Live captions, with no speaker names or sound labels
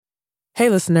Hey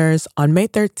listeners, on May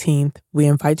 13th, we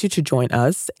invite you to join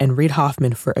us and Reid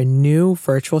Hoffman for a new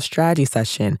virtual strategy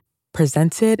session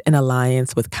presented in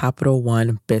alliance with Capital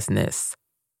One Business.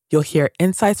 You'll hear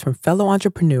insights from fellow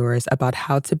entrepreneurs about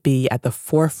how to be at the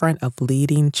forefront of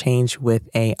leading change with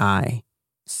AI.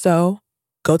 So,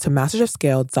 go to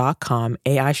mastersofscale.com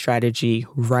AI strategy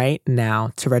right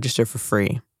now to register for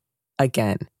free.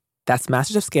 Again, that's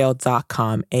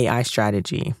mastersofscale.com AI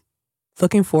strategy.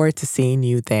 Looking forward to seeing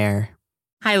you there.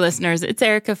 Hi, listeners. It's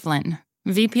Erica Flynn,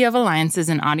 VP of Alliances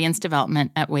and Audience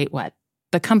Development at Wait What,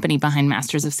 the company behind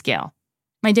Masters of Scale.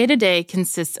 My day-to-day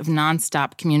consists of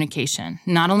nonstop communication,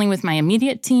 not only with my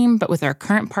immediate team, but with our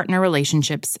current partner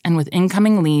relationships and with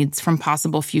incoming leads from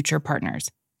possible future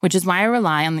partners, which is why I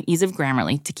rely on the ease of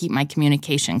Grammarly to keep my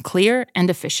communication clear and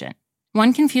efficient.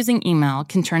 One confusing email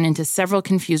can turn into several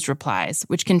confused replies,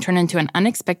 which can turn into an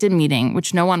unexpected meeting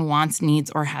which no one wants, needs,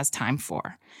 or has time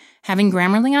for. Having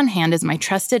Grammarly on hand as my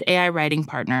trusted AI writing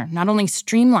partner not only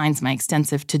streamlines my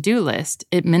extensive to-do list,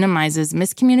 it minimizes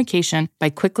miscommunication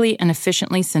by quickly and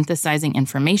efficiently synthesizing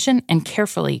information and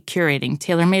carefully curating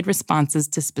tailor-made responses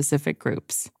to specific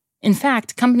groups. In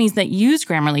fact, companies that use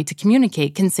Grammarly to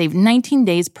communicate can save 19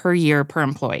 days per year per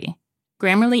employee.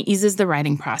 Grammarly eases the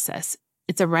writing process.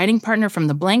 It's a writing partner from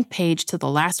the blank page to the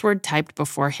last word typed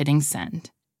before hitting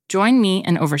send. Join me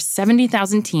and over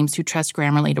 70,000 teams who trust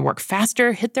Grammarly to work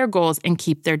faster, hit their goals, and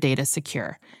keep their data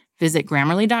secure. Visit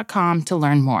Grammarly.com to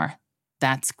learn more.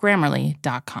 That's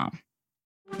Grammarly.com.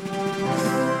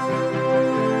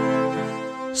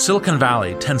 Silicon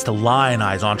Valley tends to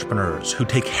lionize entrepreneurs who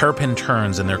take hairpin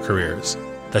turns in their careers.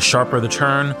 The sharper the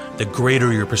turn, the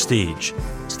greater your prestige.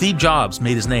 Steve Jobs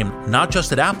made his name not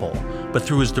just at Apple, but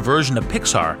through his diversion to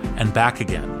Pixar and back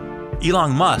again.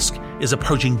 Elon Musk is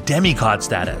approaching demigod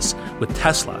status with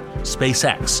Tesla,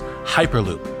 SpaceX,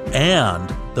 Hyperloop,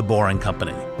 and The Boring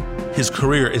Company. His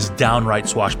career is downright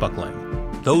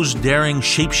swashbuckling. Those daring,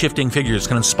 shape-shifting figures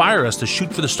can inspire us to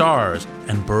shoot for the stars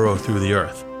and burrow through the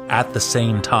earth at the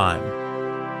same time.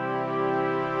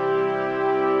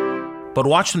 But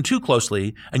watch them too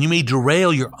closely, and you may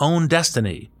derail your own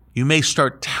destiny. You may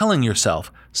start telling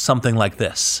yourself something like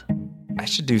this. I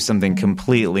should do something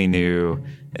completely new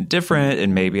and different,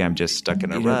 and maybe I'm just stuck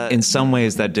in a rut. In some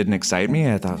ways that didn't excite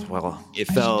me. I thought, well, it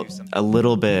felt a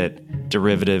little bit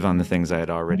derivative on the things I had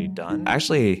already done. I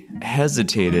actually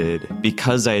hesitated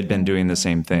because I had been doing the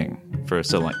same thing for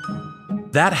so long.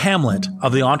 That Hamlet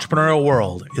of the entrepreneurial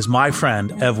world is my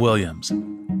friend Ev Williams.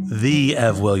 The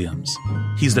Ev Williams.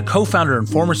 He's the co-founder and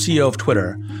former CEO of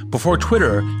Twitter. Before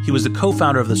Twitter, he was the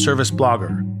co-founder of the service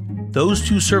Blogger. Those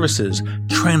two services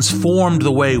transformed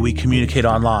the way we communicate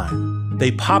online.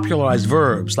 They popularized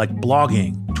verbs like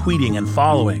blogging, tweeting, and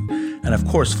following. And of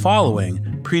course, following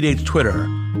predates Twitter,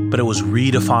 but it was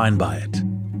redefined by it.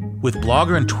 With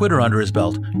Blogger and Twitter under his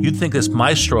belt, you'd think this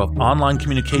maestro of online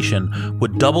communication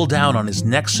would double down on his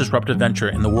next disruptive venture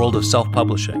in the world of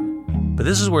self-publishing. But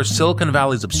this is where Silicon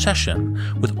Valley's obsession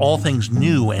with all things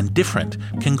new and different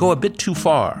can go a bit too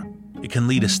far. It can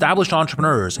lead established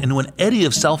entrepreneurs into an eddy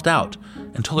of self-doubt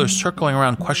until they're circling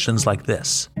around questions like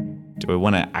this. Do I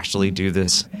want to actually do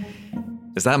this?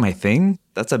 Is that my thing?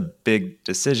 That's a big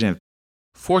decision.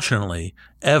 Fortunately,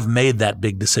 Ev made that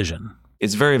big decision.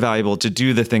 It's very valuable to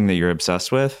do the thing that you're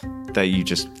obsessed with, that you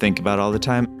just think about all the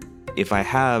time. If I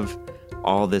have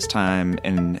all this time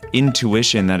and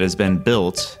intuition that has been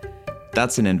built,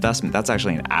 that's an investment. That's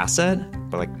actually an asset.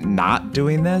 But like not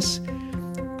doing this,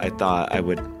 I thought I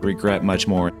would regret much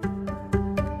more.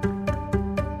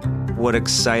 What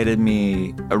excited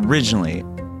me originally,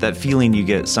 that feeling you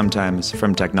get sometimes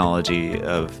from technology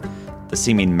of the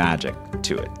seeming magic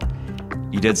to it.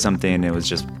 You did something, it was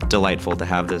just delightful to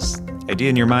have this idea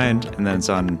in your mind, and then it's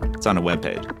on a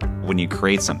webpage. When you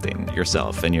create something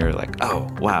yourself and you're like, oh,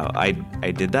 wow, I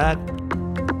did that.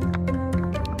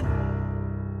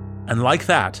 And like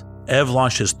that, Ev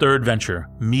launched his third venture,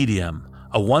 Medium,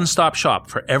 a one-stop shop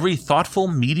for every thoughtful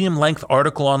medium-length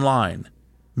article online.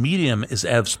 Medium is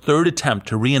Ev's third attempt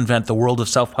to reinvent the world of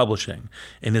self-publishing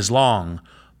in his long,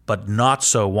 but not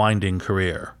so winding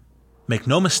career. Make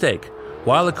no mistake,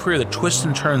 while a career that twists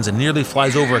and turns and nearly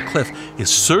flies over a cliff is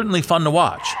certainly fun to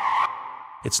watch,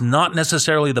 it's not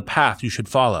necessarily the path you should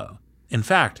follow. In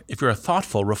fact, if you're a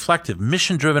thoughtful, reflective,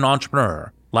 mission-driven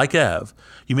entrepreneur, like Ev,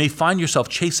 you may find yourself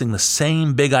chasing the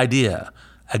same big idea.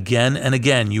 Again and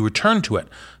again, you return to it,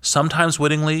 sometimes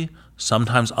wittingly,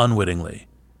 sometimes unwittingly.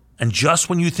 And just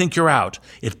when you think you're out,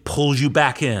 it pulls you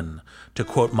back in, to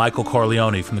quote Michael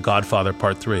Corleone from The Godfather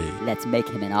Part 3. Let's make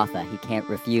him an offer he can't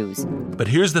refuse. But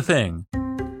here's the thing.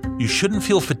 You shouldn't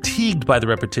feel fatigued by the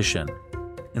repetition.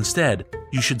 Instead,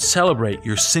 you should celebrate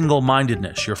your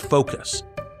single-mindedness, your focus.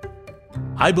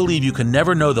 I believe you can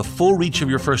never know the full reach of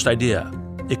your first idea.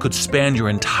 It could span your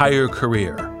entire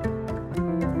career.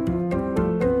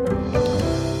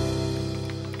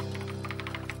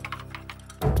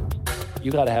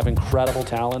 You got to have incredible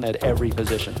talent at every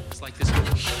position. It's like this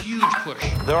huge push.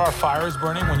 There are fires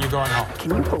burning when you're going home.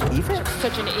 Can you believe it?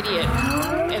 Such an idiot.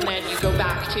 And then you go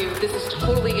back to, this is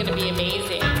totally going to be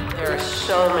amazing. There are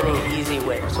so many easy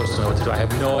ways. So what to do? I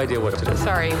have no idea what to do.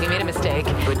 Sorry, we made a mistake.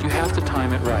 But you have to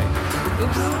time it right.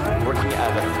 Oops. Working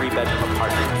out of a 3-bedroom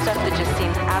apartment. Stuff that just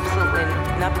seems absolutely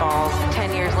nutballs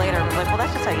 10 years later. I'm like, well,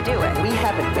 that's just how you do it. We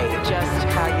haven't made Just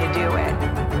how you do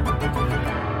it.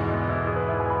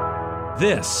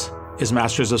 This is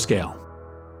Masters of Scale.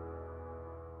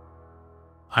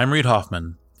 I'm Reid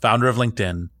Hoffman, founder of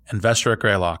LinkedIn, investor at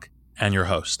Greylock, and your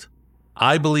host.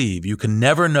 I believe you can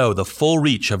never know the full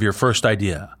reach of your first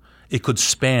idea. It could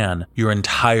span your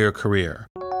entire career.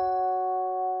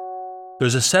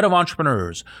 There's a set of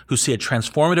entrepreneurs who see a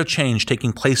transformative change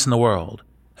taking place in the world,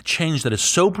 a change that is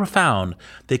so profound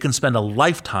they can spend a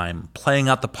lifetime playing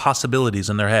out the possibilities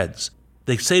in their heads.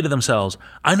 They say to themselves,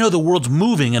 I know the world's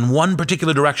moving in one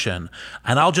particular direction,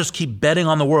 and I'll just keep betting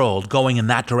on the world going in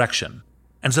that direction.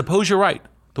 And suppose you're right.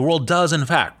 The world does, in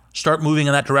fact, start moving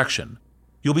in that direction.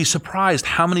 You'll be surprised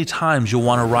how many times you'll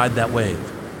want to ride that wave.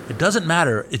 It doesn't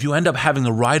matter if you end up having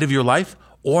the ride of your life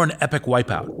or an epic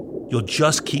wipeout. You'll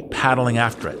just keep paddling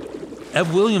after it.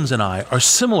 Ev Williams and I are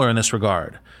similar in this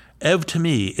regard. Ev, to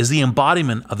me, is the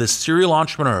embodiment of this serial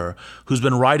entrepreneur who's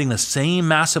been riding the same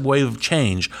massive wave of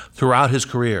change throughout his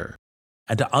career.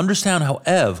 And to understand how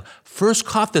Ev first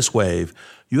caught this wave,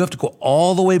 you have to go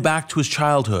all the way back to his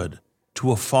childhood,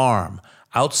 to a farm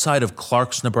outside of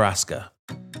Clarks, Nebraska.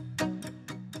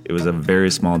 It was a very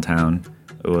small town.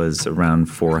 It was around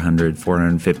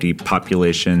 450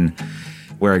 population.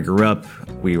 Where I grew up,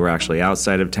 we were actually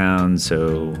outside of town,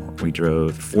 so we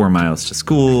drove 4 miles to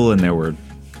school, and there were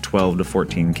 12 to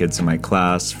 14 kids in my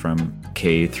class from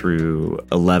K through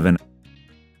 11.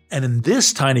 And in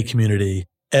this tiny community,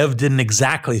 Ev didn't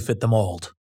exactly fit the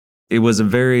mold. It was a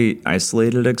very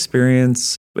isolated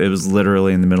experience. It was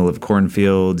literally in the middle of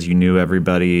cornfields. You knew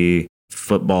everybody.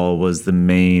 Football was the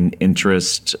main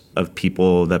interest of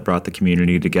people that brought the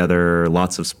community together.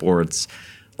 Lots of sports,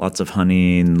 lots of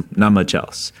hunting, not much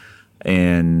else.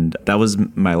 And that was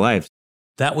my life.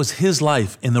 That was his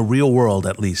life in the real world,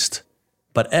 at least.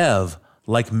 But Ev,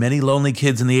 like many lonely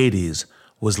kids in the 80s,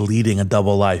 was leading a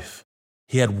double life.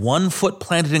 He had one foot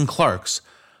planted in Clarks,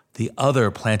 the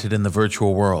other planted in the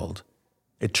virtual world.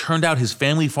 It turned out his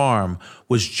family farm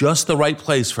was just the right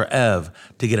place for Ev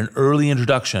to get an early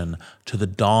introduction to the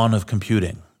dawn of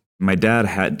computing. My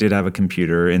dad did have a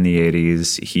computer in the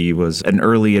 80s. He was an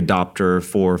early adopter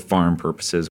for farm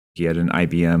purposes. He had an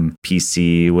IBM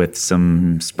PC with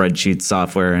some spreadsheet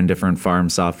software and different farm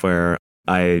software.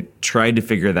 I tried to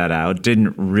figure that out,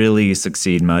 didn't really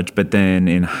succeed much. But then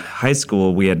in high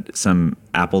school, we had some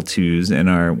Apple IIs in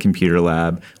our computer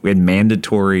lab. We had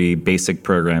mandatory basic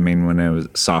programming when I was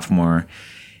a sophomore,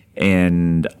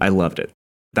 and I loved it.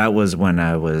 That was when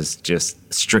I was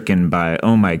just stricken by,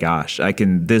 oh my gosh,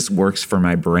 this works for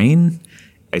my brain.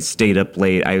 I stayed up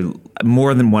late.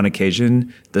 More than one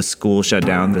occasion, the school shut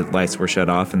down, the lights were shut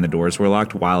off, and the doors were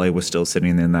locked while I was still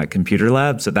sitting in that computer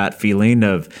lab. So that feeling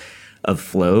of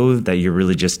flow, that you're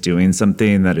really just doing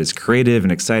something that is creative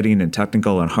and exciting and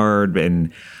technical and hard,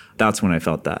 and that's when I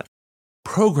felt that.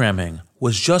 Programming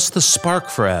was just the spark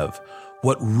for Ev.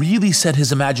 What really set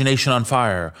his imagination on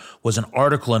fire was an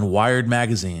article in Wired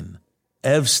magazine.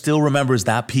 Ev still remembers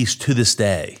that piece to this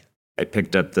day. I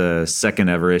picked up the second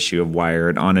ever issue of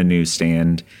Wired on a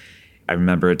newsstand. I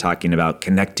remember talking about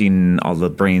connecting all the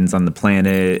brains on the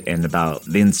planet and about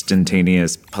the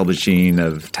instantaneous publishing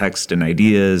of text and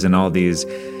ideas and all these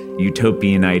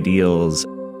utopian ideals.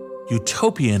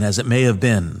 Utopian as it may have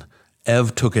been,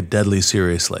 Ev took it deadly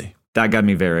seriously. That got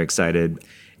me very excited.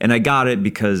 And I got it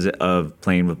because of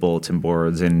playing with bulletin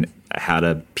boards, and I had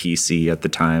a PC at the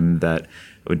time that I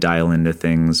would dial into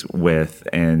things with,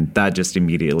 and that just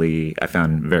immediately I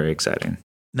found very exciting.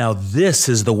 Now this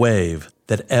is the wave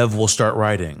that Ev will start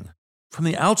riding. From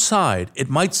the outside, it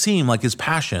might seem like his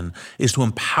passion is to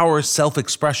empower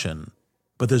self-expression,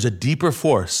 but there's a deeper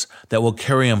force that will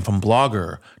carry him from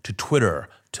Blogger to Twitter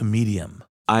to Medium.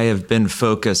 I have been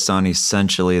focused on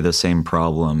essentially the same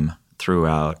problem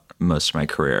throughout most of my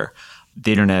career.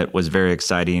 The internet was very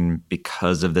exciting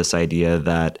because of this idea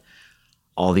that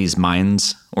all these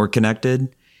minds were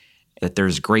connected, that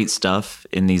there's great stuff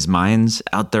in these minds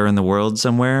out there in the world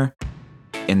somewhere.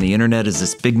 And the internet is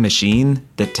this big machine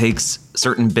that takes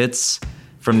certain bits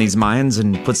from these minds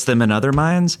and puts them in other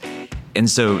minds. And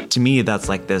so to me, that's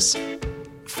like this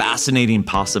fascinating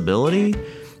possibility.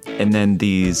 And then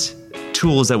these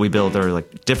tools that we build are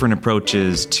like different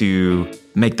approaches to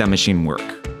make that machine work.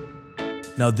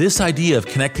 Now, this idea of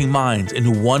connecting minds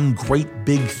into one great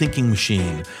big thinking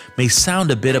machine may sound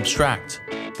a bit abstract,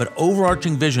 but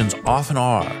overarching visions often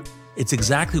are. It's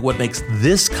exactly what makes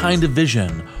this kind of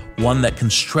vision one that can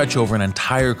stretch over an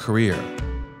entire career.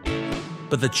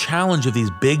 But the challenge of these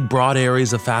big, broad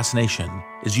areas of fascination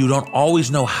is you don't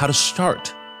always know how to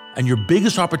start, and your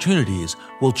biggest opportunities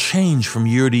will change from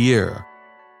year to year.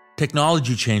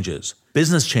 Technology changes,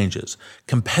 business changes,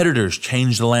 competitors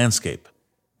change the landscape.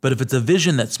 But if it's a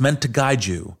vision that's meant to guide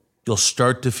you, you'll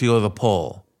start to feel the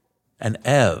pull. And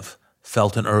Ev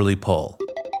felt an early pull.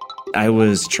 I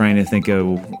was trying to think of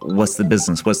what's the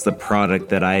business, what's the product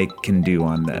that I can do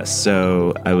on this.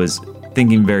 So I was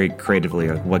thinking very creatively,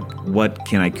 like what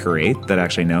can I create that I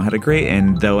actually know how to create?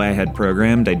 And though I had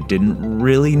programmed, I didn't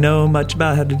really know much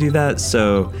about how to do that.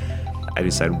 So I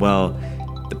decided, well,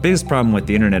 the biggest problem with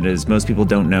the internet is most people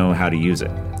don't know how to use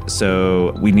it.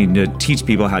 So we need to teach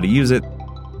people how to use it.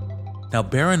 Now,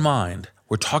 bear in mind,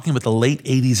 we're talking about the late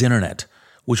 80s internet,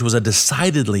 which was a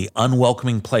decidedly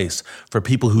unwelcoming place for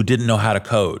people who didn't know how to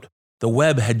code. The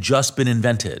web had just been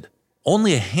invented.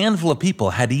 Only a handful of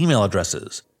people had email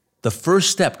addresses. The first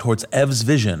step towards Ev's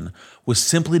vision was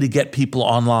simply to get people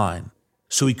online.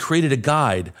 So he created a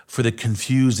guide for the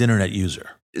confused internet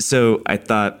user. So I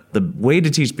thought the way to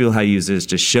teach people how to use it is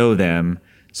to show them.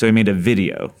 So I made a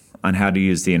video on how to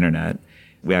use the internet.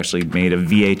 We actually made a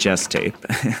VHS tape.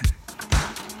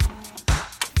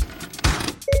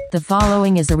 The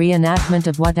following is a reenactment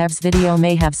of what Ev's video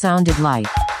may have sounded like.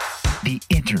 The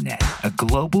Internet, a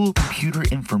global computer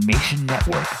information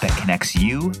network that connects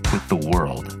you with the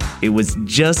world. It was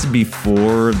just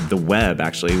before the web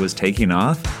actually was taking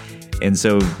off. And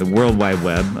so the World Wide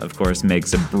Web, of course,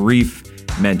 makes a brief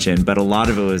mention, but a lot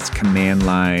of it was command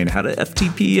line, how to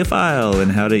FTP a file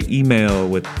and how to email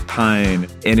with Pine.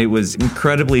 And it was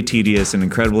incredibly tedious and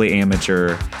incredibly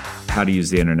amateur how to use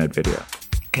the internet video.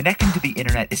 Connecting to the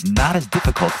internet is not as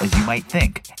difficult as you might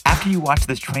think. After you watch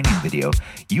this training video,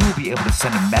 you will be able to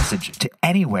send a message to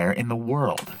anywhere in the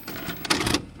world.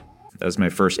 That was my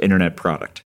first internet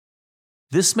product.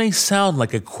 This may sound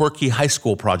like a quirky high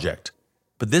school project,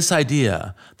 but this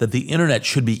idea that the internet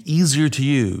should be easier to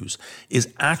use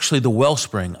is actually the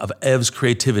wellspring of Ev's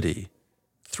creativity.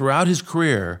 Throughout his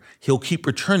career, he'll keep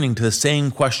returning to the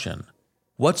same question.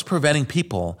 What's preventing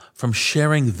people from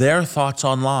sharing their thoughts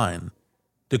online?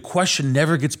 The question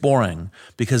never gets boring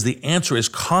because the answer is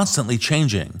constantly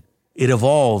changing. It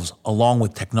evolves along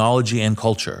with technology and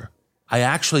culture. I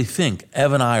actually think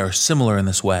Ev and I are similar in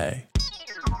this way.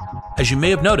 As you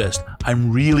may have noticed,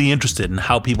 I'm really interested in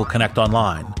how people connect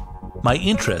online. My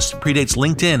interest predates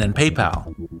LinkedIn and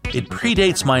PayPal. It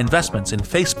predates my investments in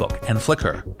Facebook and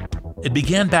Flickr. It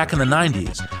began back in the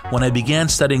 90s when I began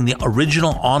studying the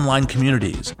original online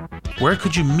communities. Where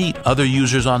could you meet other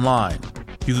users online?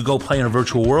 You could go play in a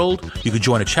virtual world, you could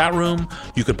join a chat room,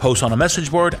 you could post on a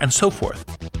message board, and so forth.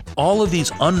 All of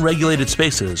these unregulated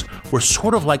spaces were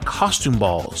sort of like costume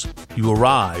balls. You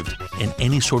arrived in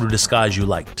any sort of disguise you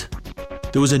liked.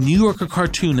 There was a New Yorker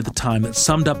cartoon at the time that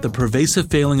summed up the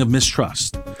pervasive failing of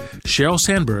mistrust. Sheryl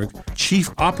Sandberg, Chief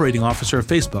Operating Officer of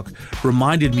Facebook,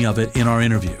 reminded me of it in our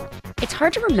interview. It's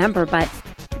hard to remember, but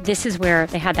this is where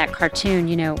they had that cartoon,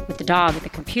 with the dog at the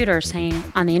computer saying,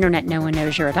 on the internet, no one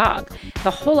knows you're a dog. The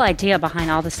whole idea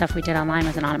behind all the stuff we did online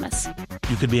was anonymous.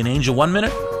 You could be an angel 1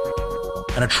 minute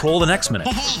and a troll the next minute,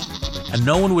 and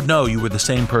no one would know you were the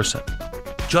same person.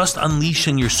 Just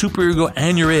unleashing your superego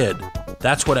and your id,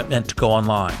 that's what it meant to go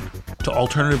online. To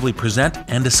alternatively present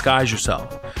and disguise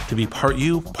yourself, to be part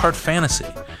you, part fantasy.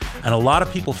 And a lot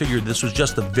of people figured this was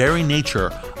just the very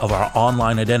nature of our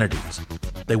online identities.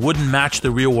 They wouldn't match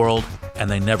the real world, and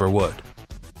they never would.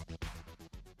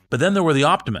 But then there were the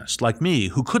optimists, like me,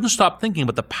 who couldn't stop thinking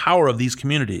about the power of these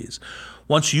communities.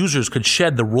 Once users could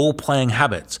shed the role-playing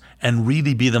habits and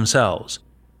really be themselves,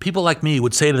 people like me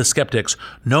would say to the skeptics,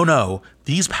 no,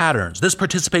 these patterns, this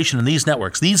participation in these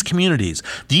networks, these communities,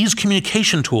 these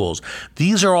communication tools,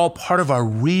 these are all part of our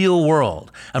real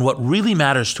world. And what really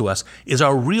matters to us is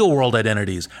our real-world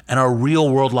identities and our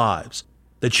real-world lives.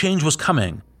 The change was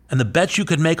coming, and the bets you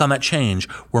could make on that change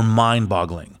were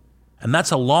mind-boggling. And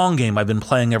that's a long game I've been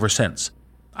playing ever since.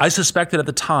 I suspected at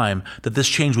the time that this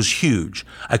change was huge.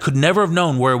 I could never have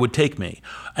known where it would take me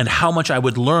and how much I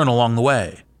would learn along the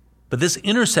way. But this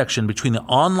intersection between the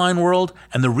online world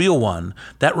and the real one,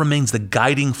 that remains the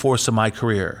guiding force of my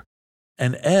career.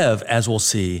 And Ev, as we'll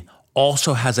see,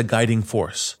 also has a guiding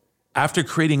force. After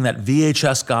creating that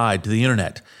VHS guide to the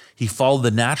internet, he followed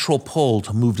the natural pull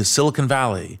to move to Silicon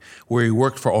Valley, where he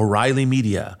worked for O'Reilly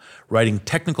Media, writing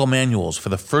technical manuals for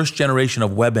the first generation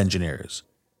of web engineers.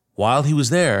 While he was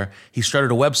there, he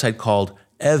started a website called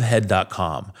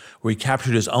evhead.com, where he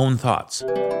captured his own thoughts.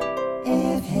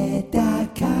 Evhead.com.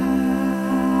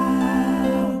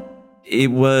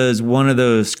 It was one of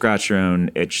those scratch your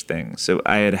own itch things. So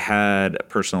I had a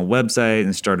personal website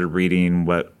and started reading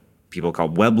what people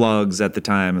called weblogs at the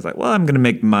time. I was like, well, I'm going to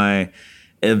make my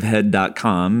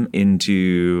evhead.com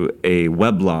into a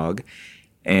weblog.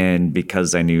 And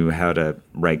because I knew how to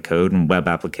write code and web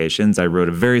applications, I wrote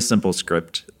a very simple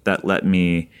script that let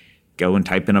me go and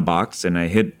type in a box, and I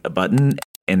hit a button,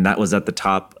 and that was at the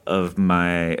top of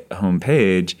my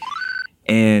homepage.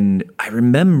 And I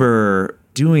remember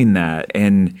doing that,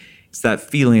 and it's that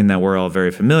feeling that we're all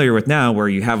very familiar with now, where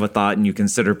you have a thought and you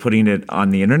consider putting it on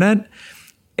the internet,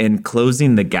 and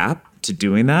closing the gap to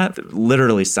doing that,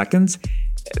 literally seconds,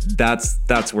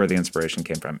 that's where the inspiration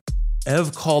came from.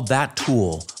 Ev called that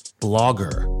tool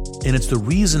Blogger, and it's the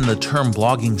reason the term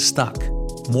blogging stuck.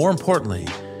 More importantly,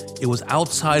 it was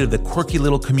outside of the quirky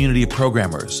little community of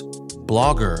programmers.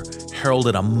 Blogger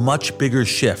heralded a much bigger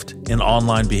shift in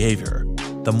online behavior.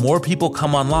 The more people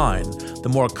come online, the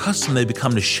more accustomed they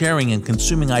become to sharing and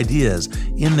consuming ideas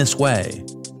in this way.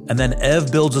 And then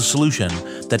Ev builds a solution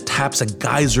that taps a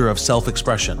geyser of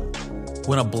self-expression.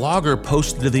 When a blogger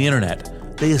posted to the internet,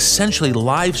 they essentially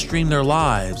live stream their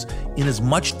lives in as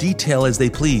much detail as they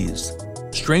pleased.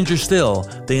 Stranger still,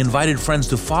 they invited friends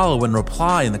to follow and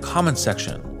reply in the comments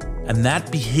section. And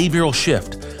that behavioral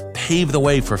shift paved the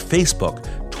way for Facebook,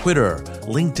 Twitter,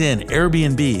 LinkedIn,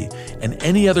 Airbnb, and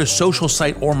any other social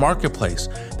site or marketplace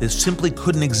that simply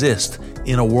couldn't exist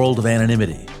in a world of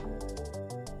anonymity.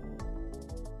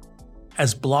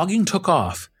 As blogging took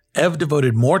off, Ev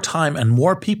devoted more time and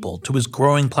more people to his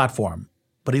growing platform.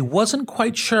 But he wasn't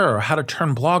quite sure how to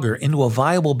turn Blogger into a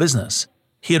viable business.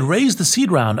 He had raised the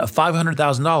seed round of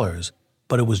 $500,000,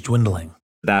 but it was dwindling.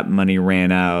 That money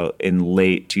ran out in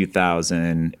late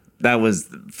 2000. That was,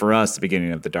 for us, the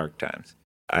beginning of the dark times.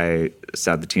 I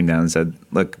sat the team down and said,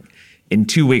 look, in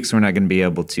 2 weeks, we're not going to be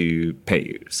able to pay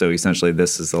you. So essentially,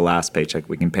 this is the last paycheck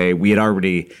we can pay. We had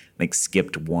already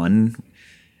skipped one.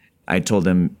 I told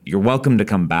him, you're welcome to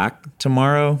come back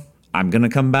tomorrow. I'm going to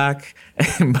come back.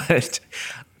 But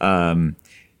none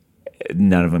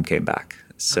of them came back.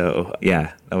 So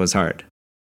yeah, that was hard.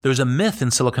 There's a myth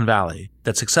in Silicon Valley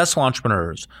that successful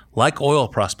entrepreneurs, like oil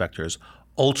prospectors,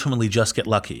 ultimately just get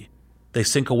lucky. They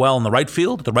sink a well in the right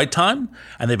field at the right time,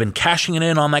 and they've been cashing it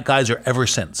in on that geyser ever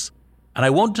since. And I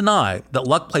won't deny that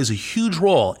luck plays a huge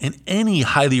role in any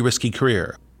highly risky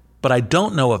career. But I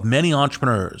don't know of many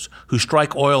entrepreneurs who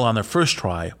strike oil on their first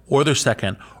try, or their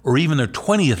second, or even their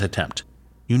 20th attempt.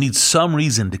 You need some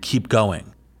reason to keep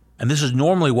going. And this is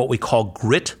normally what we call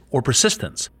grit or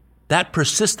persistence. That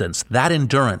persistence, that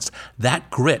endurance, that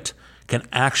grit can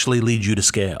actually lead you to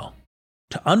scale.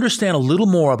 To understand a little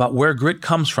more about where grit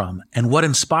comes from and what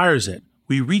inspires it,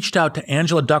 we reached out to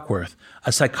Angela Duckworth,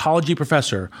 a psychology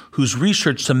professor whose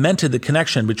research cemented the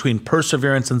connection between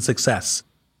perseverance and success.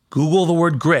 Google the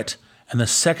word grit, and the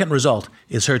second result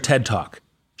is her TED Talk.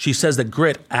 She says that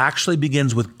grit actually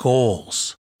begins with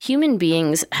goals. Human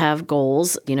beings have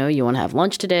goals. You want to have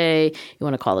lunch today. You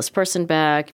want to call this person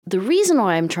back. The reason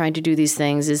why I'm trying to do these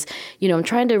things is, I'm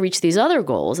trying to reach these other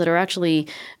goals that are actually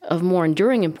of more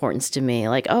enduring importance to me.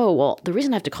 Like, the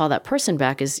reason I have to call that person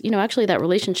back is, actually that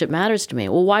relationship matters to me.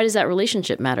 Well, why does that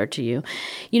relationship matter to you?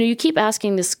 You keep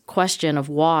asking this question of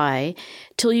why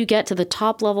till you get to the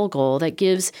top level goal that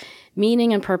gives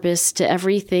meaning and purpose to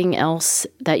everything else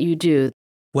that you do.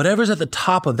 Whatever's at the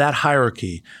top of that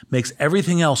hierarchy makes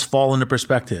everything else fall into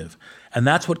perspective. And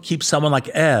that's what keeps someone like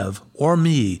Ev or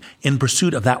me in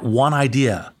pursuit of that one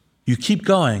idea. You keep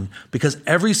going because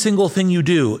every single thing you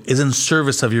do is in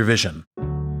service of your vision.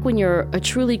 When you're a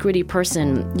truly gritty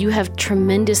person, you have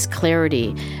tremendous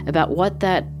clarity about what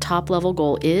that top-level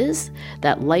goal is,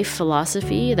 that life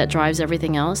philosophy that drives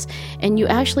everything else, and you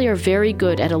actually are very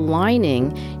good at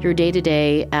aligning your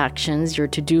day-to-day actions, your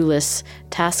to-do list,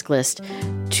 task list,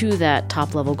 to that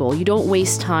top-level goal. You don't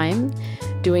waste time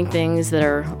doing things that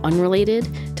are unrelated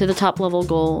to the top-level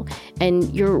goal,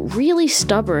 and you're really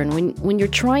stubborn when you're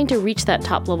trying to reach that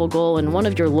top-level goal and one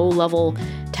of your low-level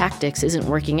tactics isn't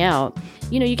working out.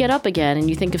 You get up again and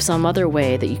you think of some other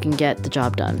way that you can get the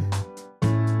job done.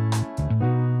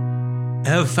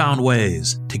 Ev found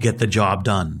ways to get the job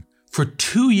done. For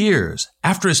 2 years,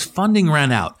 after his funding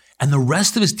ran out and the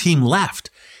rest of his team left,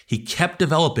 he kept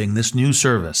developing this new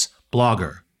service,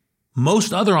 Blogger.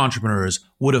 Most other entrepreneurs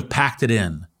would have packed it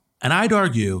in. And I'd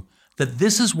argue that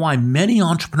this is why many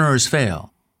entrepreneurs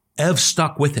fail. Ev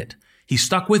stuck with it. He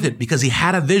stuck with it because he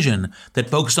had a vision that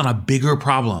focused on a bigger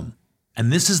problem.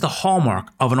 And this is the hallmark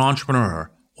of an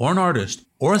entrepreneur, or an artist,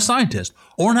 or a scientist,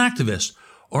 or an activist,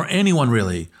 or anyone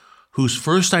really, whose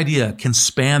first idea can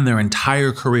span their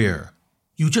entire career.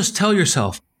 You just tell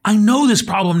yourself, I know this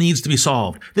problem needs to be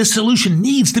solved. This solution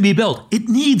needs to be built. It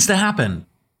needs to happen.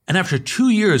 And after 2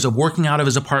 years of working out of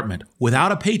his apartment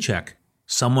without a paycheck,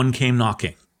 someone came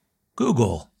knocking.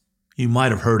 Google. You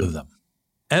might have heard of them.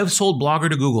 Ev sold Blogger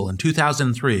to Google in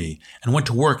 2003 and went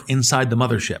to work inside the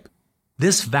mothership.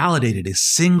 This validated his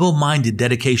single-minded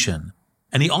dedication,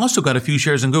 and he also got a few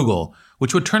shares in Google,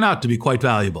 which would turn out to be quite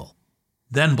valuable.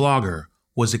 Then Blogger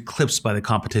was eclipsed by the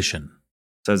competition.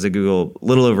 So I was at Google a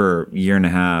little over a year and a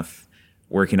half,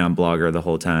 working on Blogger the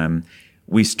whole time.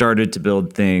 We started to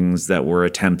build things that were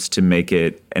attempts to make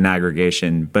it an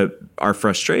aggregation, but our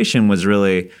frustration was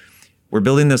really, we're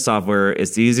building this software,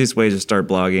 it's the easiest way to start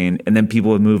blogging, and then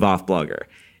people would move off Blogger.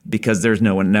 Because there's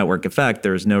no network effect,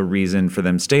 there's no reason for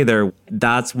them to stay there.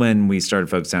 That's when we started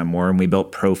focusing on more, and we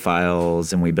built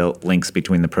profiles, and we built links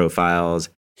between the profiles.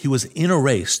 He was in a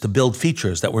race to build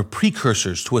features that were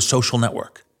precursors to a social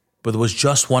network. But there was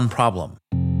just one problem.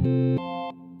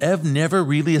 Ev never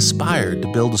really aspired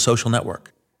to build a social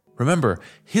network. Remember,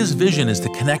 his vision is to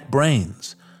connect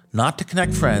brains, not to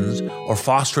connect friends or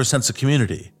foster a sense of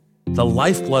community. The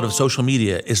lifeblood of social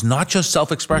media is not just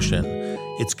self-expression,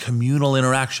 it's communal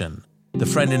interaction. The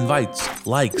friend invites,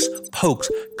 likes,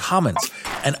 pokes, comments,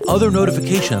 and other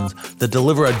notifications that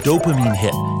deliver a dopamine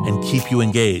hit and keep you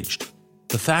engaged.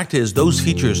 The fact is, those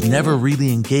features never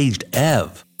really engaged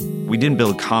Ev. We didn't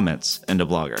build comments into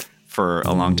Blogger for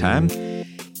a long time,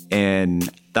 and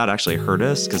that actually hurt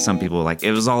us because some people were like,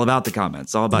 it was all about the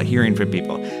comments, all about hearing from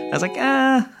people. I was like,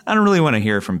 I don't really want to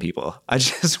hear from people. I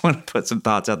just want to put some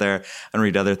thoughts out there and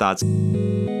read other thoughts.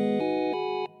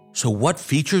 So what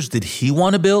features did he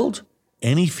want to build?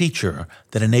 Any feature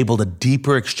that enabled a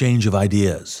deeper exchange of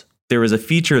ideas. There was a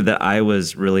feature that I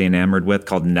was really enamored with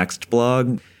called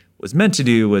Nextblog. Was meant to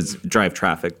do was drive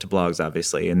traffic to blogs,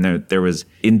 obviously. And there was,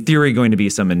 in theory, going to be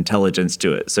some intelligence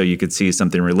to it. So you could see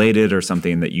something related or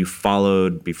something that you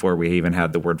followed before we even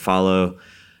had the word follow.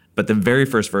 But the very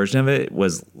first version of it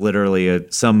was literally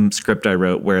some script I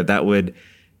wrote where that would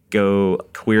go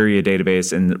query a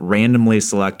database and randomly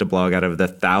select a blog out of the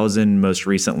 1,000 most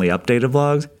recently updated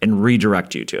blogs and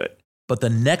redirect you to it. But the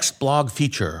Nextblog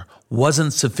feature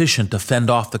wasn't sufficient to fend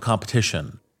off the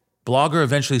competition. Blogger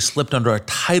eventually slipped under a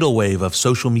tidal wave of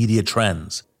social media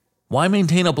trends. Why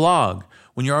maintain a blog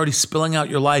when you're already spilling out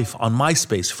your life on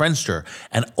MySpace, Friendster,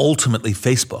 and ultimately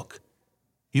Facebook?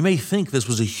 You may think this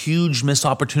was a huge missed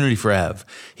opportunity for Ev.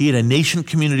 He had a nascent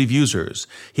community of users.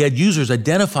 He had users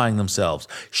identifying themselves,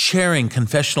 sharing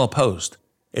confessional posts.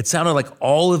 It sounded like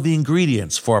all of the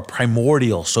ingredients for a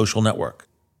primordial social network.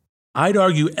 I'd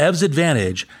argue Ev's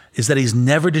advantage is that he's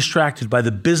never distracted by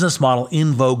the business model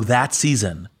in vogue that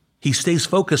season. He stays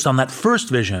focused on that first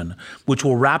vision, which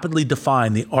will rapidly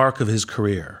define the arc of his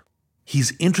career.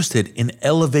 He's interested in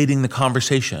elevating the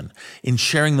conversation, in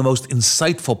sharing the most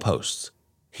insightful posts.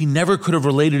 He never could have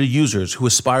related to users who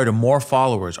aspire to more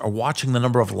followers or watching the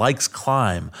number of likes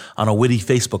climb on a witty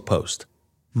Facebook post.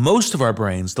 Most of our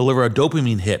brains deliver a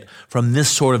dopamine hit from this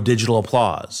sort of digital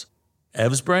applause.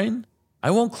 Ev's brain?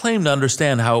 I won't claim to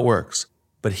understand how it works.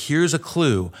 But here's a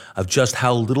clue of just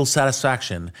how little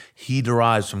satisfaction he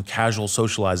derives from casual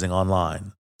socializing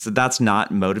online. So that's not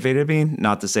motivated me,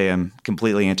 not to say I'm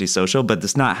completely antisocial, but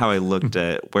that's not how I looked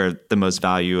at where the most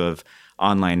value of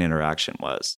online interaction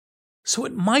was. So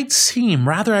it might seem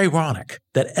rather ironic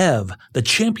that Ev, the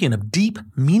champion of deep,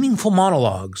 meaningful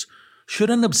monologues, should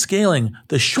end up scaling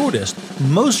the shortest,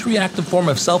 most reactive form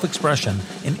of self-expression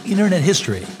in internet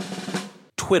history,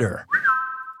 Twitter.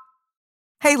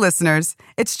 Hey listeners,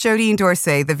 it's Jodine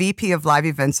Dorsey, the VP of Live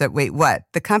Events at Wait What,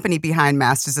 the company behind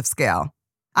Masters of Scale.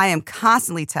 I am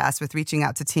constantly tasked with reaching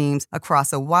out to teams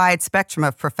across a wide spectrum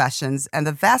of professions and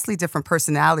the vastly different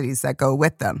personalities that go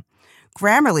with them.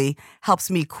 Grammarly helps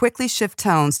me quickly shift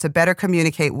tones to better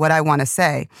communicate what I want to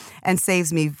say and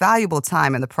saves me valuable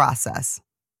time in the process.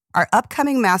 Our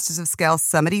upcoming Masters of Scale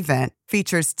Summit event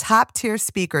features top-tier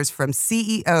speakers from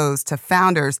CEOs to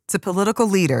founders to political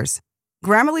leaders.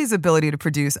 Grammarly's ability to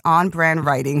produce on-brand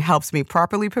writing helps me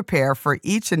properly prepare for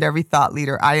each and every thought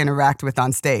leader I interact with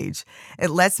on stage.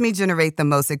 It lets me generate the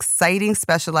most exciting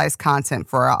specialized content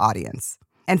for our audience.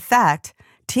 In fact,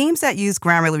 teams that use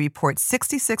Grammarly report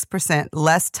 66%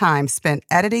 less time spent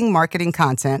editing marketing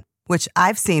content, which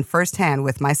I've seen firsthand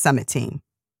with my Summit team.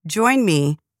 Join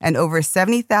me and over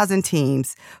 70,000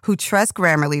 teams who trust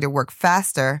Grammarly to work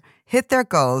faster, hit their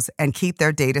goals, and keep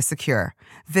their data secure.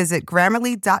 Visit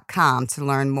Grammarly.com to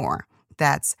learn more.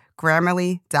 That's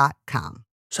Grammarly.com.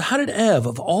 So how did Ev,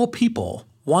 of all people,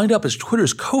 wind up as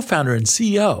Twitter's co-founder and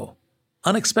CEO?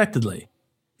 Unexpectedly.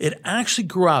 It actually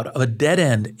grew out of a dead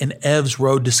end in Ev's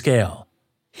road to scale.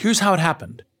 Here's how it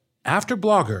happened. After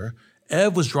Blogger,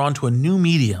 Ev was drawn to a new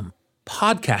medium,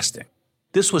 podcasting.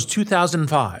 This was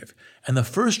 2005, and the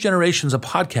first generations of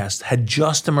podcasts had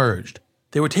just emerged.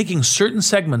 They were taking certain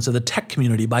segments of the tech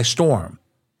community by storm.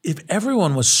 If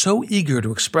everyone was so eager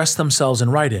to express themselves in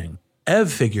writing,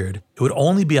 Ev figured it would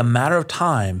only be a matter of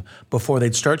time before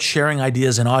they'd start sharing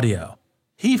ideas in audio.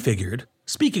 He figured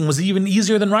speaking was even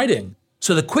easier than writing,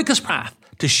 so the quickest path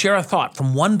to share a thought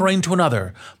from one brain to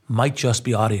another might just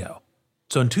be audio.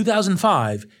 So in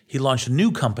 2005, he launched a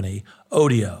new company,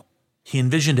 Odeo. He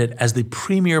envisioned it as the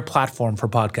premier platform for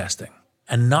podcasting.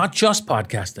 And not just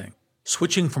podcasting.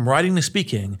 Switching from writing to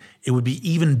speaking, it would be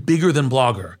even bigger than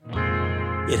Blogger.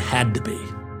 It had to be.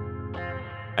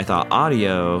 I thought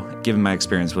audio, given my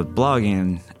experience with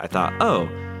blogging, I thought, oh,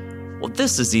 well,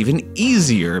 this is even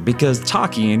easier because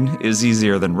talking is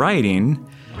easier than writing.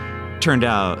 Turned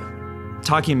out,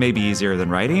 talking may be easier than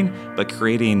writing, but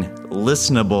creating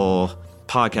listenable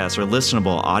podcasts or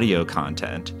listenable audio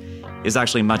content is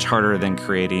actually much harder than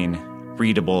creating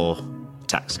readable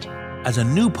text. As a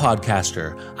new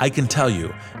podcaster, I can tell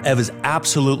you, Ev is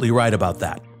absolutely right about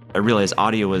that. I realized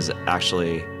audio was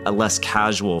actually a less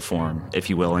casual form, if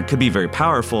you will, and could be very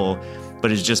powerful,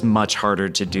 but it's just much harder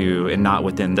to do and not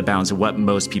within the bounds of what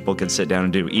most people could sit down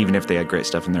and do, even if they had great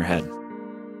stuff in their head.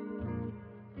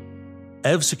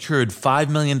 Ev secured $5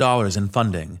 million in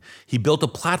funding. He built a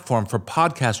platform for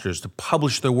podcasters to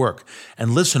publish their work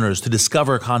and listeners to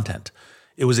discover content.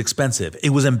 It was expensive.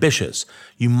 It was ambitious.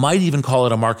 You might even call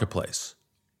it a marketplace.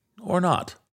 Or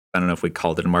not. I don't know if we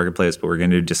called it a marketplace, but we're going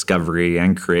to do discovery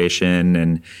and creation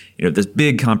and this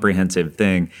big comprehensive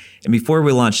thing. And before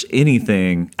we launched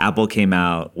anything, Apple came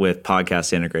out with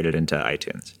podcasts integrated into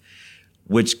iTunes,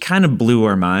 which kind of blew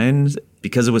our minds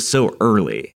because it was so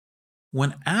early.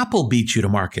 When Apple beats you to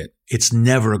market, it's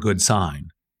never a good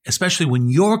sign, especially when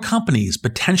your company's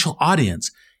potential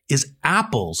audience is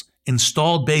Apple's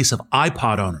installed base of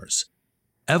iPod owners.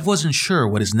 Ev wasn't sure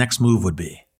what his next move would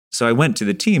be. So I went to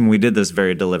the team. We did this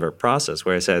very deliberate process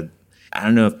where I said, I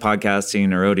don't know if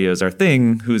podcasting or audio is our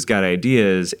thing. Who's got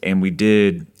ideas? And we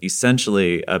did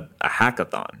essentially a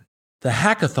hackathon. The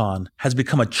hackathon has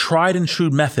become a tried and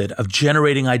true method of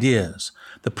generating ideas.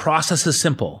 The process is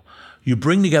simple. You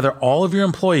bring together all of your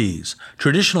employees.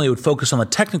 Traditionally, it would focus on the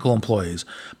technical employees,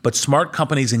 but smart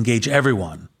companies engage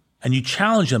everyone. And you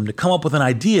challenge them to come up with an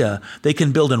idea they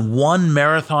can build in one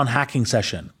marathon hacking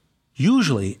session.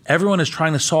 Usually, everyone is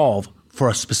trying to solve for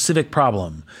a specific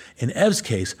problem. In Ev's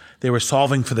case, they were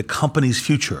solving for the company's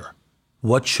future.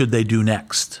 What should they do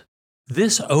next?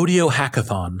 This Odeo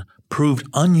hackathon proved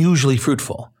unusually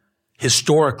fruitful.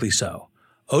 Historically so.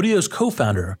 Odeo's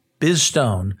co-founder, Biz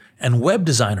Stone, and web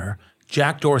designer,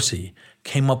 Jack Dorsey,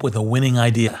 came up with a winning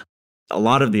idea. A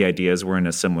lot of the ideas were in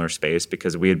a similar space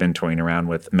because we had been toying around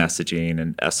with messaging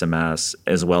and SMS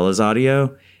as well as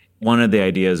audio. One of the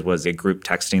ideas was a group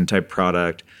texting type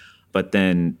product, but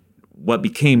then what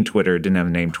became Twitter, didn't have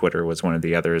the name Twitter, was one of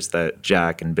the others that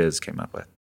Jack and Biz came up with.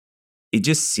 It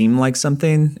just seemed like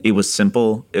something. It was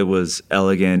simple. It was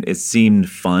elegant. It seemed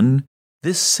fun.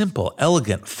 This simple,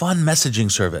 elegant, fun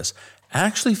messaging service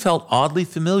actually felt oddly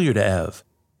familiar to Ev.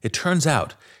 It turns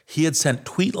out he had sent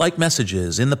tweet-like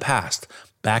messages in the past,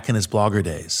 back in his Blogger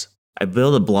days. I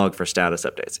built a blog for status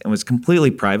updates. It was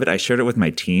completely private. I shared it with my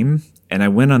team, and I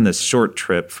went on this short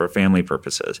trip for family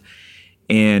purposes.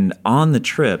 And on the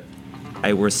trip,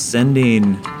 I was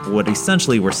sending what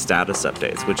essentially were status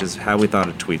updates, which is how we thought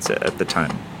of tweets at the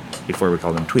time, before we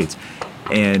called them tweets.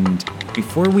 And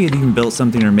before we had even built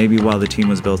something, or maybe while the team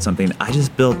was built something, I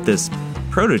just built this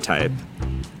prototype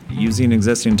using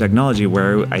existing technology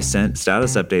where I sent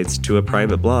status updates to a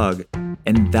private blog.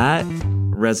 And that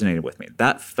resonated with me.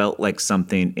 That felt like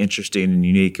something interesting and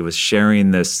unique. It was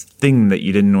sharing this thing that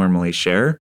you didn't normally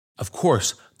share. Of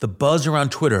course, the buzz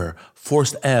around Twitter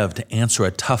forced Ev to answer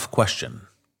a tough question.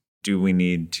 Do we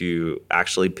need to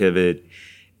actually pivot?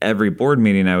 Every board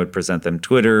meeting, I would present them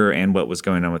Twitter and what was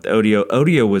going on with Odeo.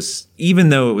 Odeo was, even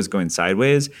though it was going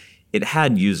sideways, it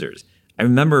had users. I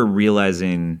remember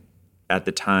realizing at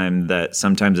the time that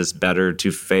sometimes it's better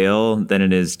to fail than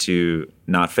it is to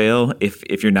not fail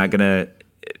if you're not going to,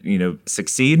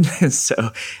 succeed.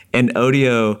 And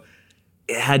Odeo,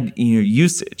 it had,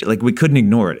 usage. Like, we couldn't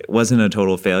ignore it. It wasn't a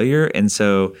total failure. And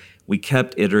so we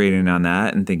kept iterating on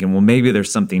that and thinking, well, maybe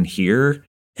there's something here.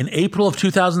 In April of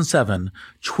 2007,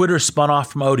 Twitter spun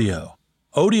off from Odeo.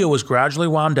 Odeo was gradually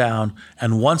wound down,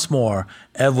 and once more,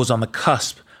 Ev was on the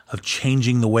cusp of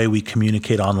changing the way we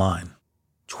communicate online.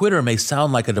 Twitter may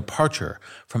sound like a departure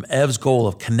from Ev's goal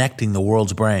of connecting the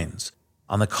world's brains.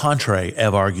 On the contrary,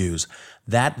 Ev argues,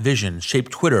 that vision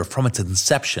shaped Twitter from its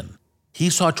inception. He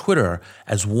saw Twitter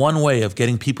as one way of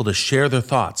getting people to share their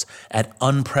thoughts at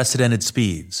unprecedented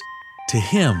speeds. To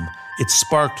him, it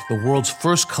sparked the world's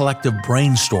first collective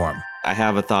brainstorm. I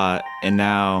have a thought, and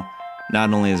now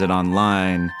not only is it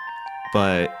online,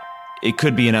 but it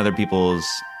could be in other people's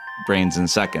brains in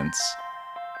seconds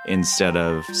instead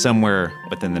of somewhere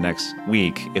within the next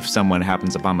week if someone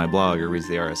happens upon my blog or reads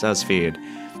the RSS feed.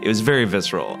 It was very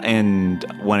visceral. And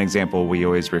one example we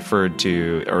always referred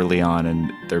to early on,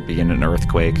 and there being an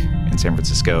earthquake in San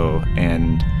Francisco,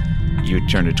 and you would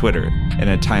turn to Twitter. And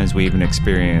at times we even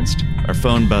experienced our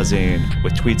phone buzzing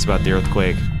with tweets about the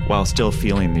earthquake while still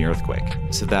feeling the earthquake.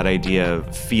 So that idea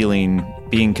of feeling,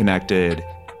 being connected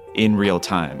in real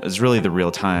time is really the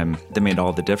real time that made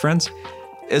all the difference,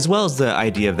 as well as the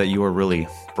idea that you were really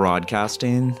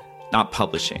broadcasting, not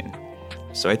publishing.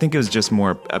 So I think it was just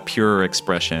more a pure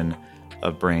expression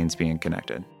of brains being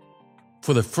connected.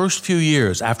 For the first few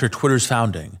years after Twitter's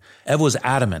founding, Ev was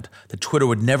adamant that Twitter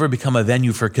would never become a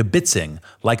venue for kibitzing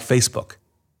like Facebook.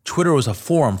 Twitter was a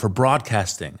forum for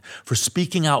broadcasting, for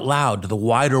speaking out loud to the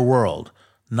wider world,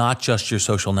 not just your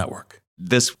social network.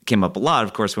 This came up a lot,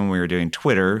 of course, when we were doing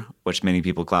Twitter, which many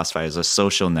people classify as a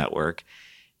social network.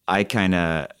 I kind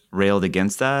of railed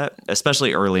against that,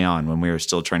 especially early on when we were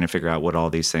still trying to figure out what all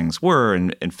these things were,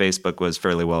 and Facebook was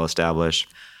fairly well established.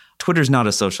 Twitter's not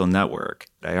a social network.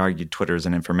 I argued Twitter is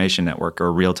an information network or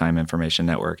a real-time information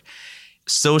network.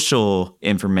 Social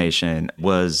information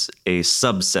was a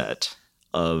subset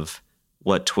of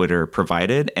what Twitter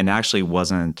provided and actually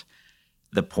wasn't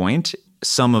the point.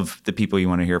 Some of the people you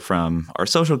want to hear from are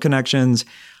social connections,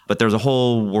 but there's a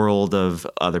whole world of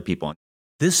other people.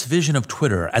 This vision of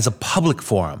Twitter as a public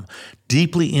forum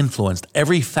deeply influenced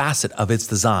every facet of its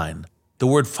design. The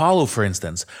word follow, for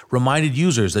instance, reminded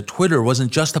users that Twitter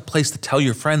wasn't just a place to tell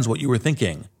your friends what you were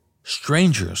thinking.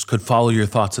 Strangers could follow your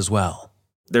thoughts as well.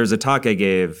 There's a talk I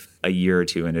gave a year or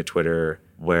two into Twitter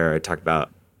where I talked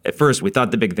about, at first, we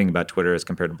thought the big thing about Twitter as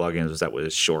compared to blogging was that it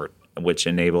was short, which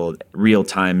enabled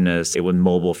real-timeness. It was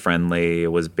mobile-friendly.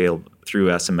 It was built through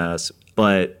SMS.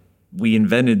 But we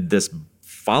invented this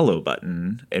follow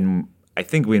button, and I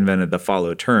think we invented the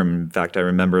follow term. In fact, I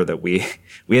remember that we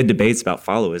had debates about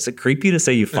follow. Is it creepy to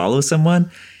say you follow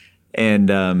someone? And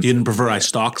you didn't prefer I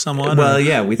stalk someone? Well,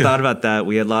 yeah, we thought about that.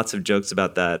 We had lots of jokes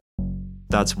about that.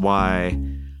 That's why,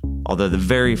 although the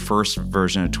very first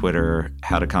version of Twitter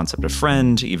had a concept of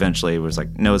friend, eventually it was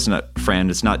like, no, it's not friend.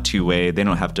 It's not two-way. They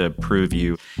don't have to approve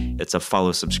you. It's a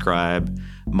follow, subscribe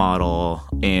model.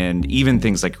 And even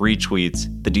things like retweets,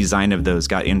 the design of those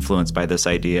got influenced by this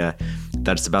idea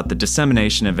that it's about the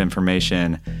dissemination of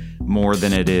information more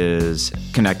than it is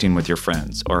connecting with your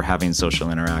friends or having social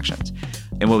interactions.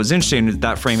 And what was interesting is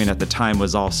that framing at the time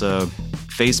was also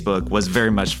Facebook was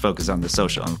very much focused on the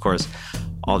social. And of course,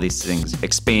 all these things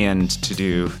expand to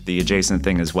do the adjacent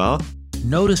thing as well.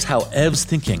 Notice how Ev's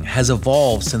thinking has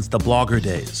evolved since the blogger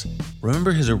days.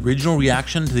 Remember his original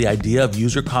reaction to the idea of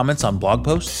user comments on blog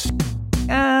posts?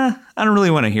 I don't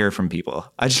really want to hear from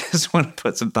people. I just want to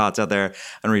put some thoughts out there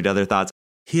and read other thoughts.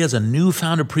 He has a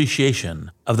newfound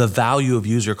appreciation of the value of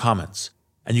user comments.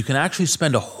 And you can actually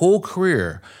spend a whole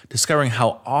career discovering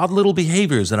how odd little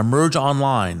behaviors that emerge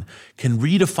online can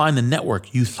redefine the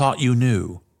network you thought you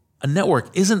knew. A network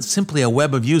isn't simply a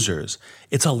web of users.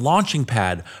 It's a launching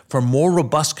pad for more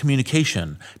robust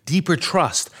communication, deeper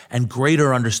trust, and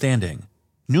greater understanding.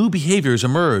 New behaviors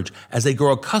emerge as they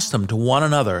grow accustomed to one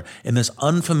another in this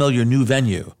unfamiliar new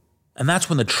venue. And that's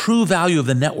when the true value of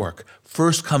the network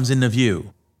first comes into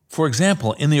view. For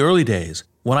example, in the early days,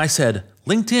 when I said,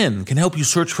 LinkedIn can help you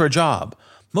search for a job,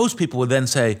 most people would then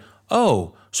say,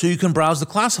 oh, so you can browse the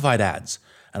classified ads.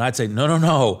 And I'd say,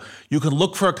 no. You can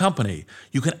look for a company.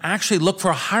 You can actually look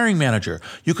for a hiring manager.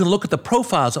 You can look at the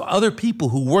profiles of other people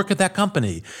who work at that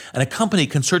company. And a company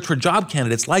can search for job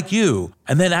candidates like you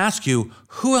and then ask you,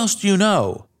 who else do you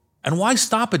know? And why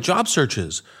stop at job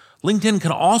searches? LinkedIn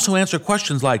can also answer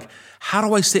questions like, how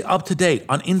do I stay up to date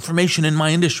on information in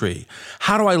my industry?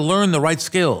 How do I learn the right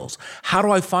skills? How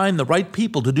do I find the right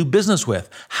people to do business with?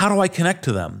 How do I connect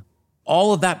to them?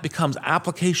 All of that becomes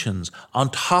applications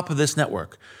on top of this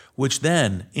network, which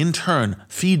then, in turn,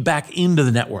 feed back into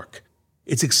the network.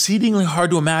 It's exceedingly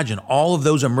hard to imagine all of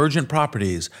those emergent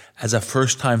properties as a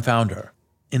first-time founder.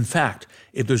 In fact,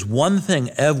 if there's one thing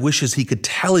Ev wishes he could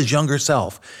tell his younger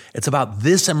self, it's about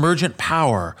this emergent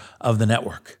power of the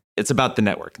network. It's about the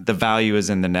network. The value is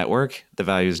in the network. The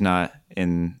value is not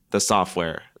in the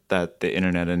software that the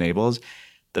internet enables.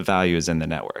 The value is in the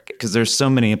network, because there's so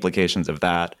many implications of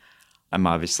that. I'm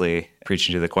obviously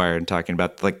preaching to the choir and talking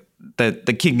about like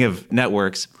the king of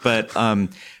networks, but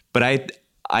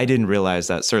I didn't realize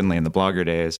that, certainly in the blogger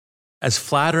days. As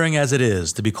flattering as it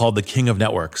is to be called the king of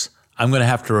networks, I'm going to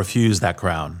have to refuse that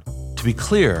crown. To be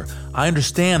clear, I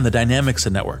understand the dynamics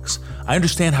of networks. I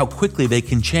understand how quickly they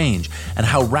can change and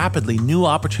how rapidly new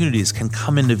opportunities can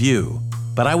come into view.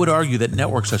 But I would argue that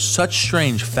networks are such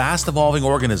strange, fast-evolving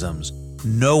organisms,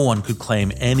 no one could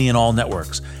claim any and all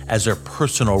networks as their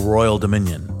personal royal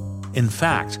dominion. In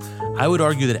fact, I would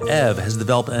argue that Ev has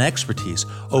developed an expertise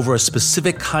over a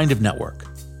specific kind of network,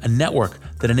 a network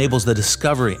that enables the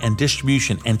discovery and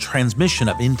distribution and transmission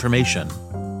of information.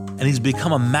 And he's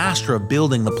become a master of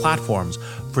building the platforms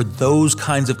for those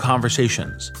kinds of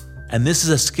conversations. And this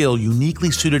is a skill uniquely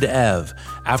suited to Ev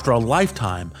after a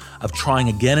lifetime of trying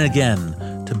again and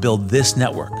again to build this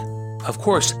network. Of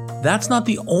course, that's not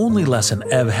the only lesson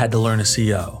Ev had to learn as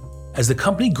CEO. As the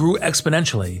company grew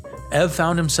exponentially, Ev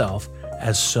found himself,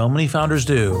 as so many founders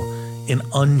do, in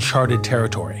uncharted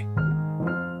territory.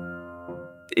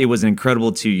 It was an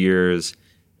incredible 2 years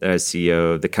as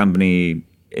CEO. The company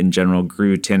in general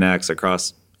grew 10x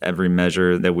across every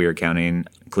measure that we were counting,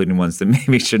 including ones that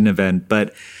maybe shouldn't have been.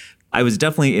 But I was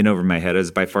definitely in over my head. It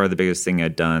was by far the biggest thing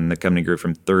I'd done. The company grew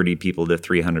from 30 people to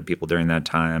 300 people during that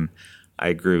time.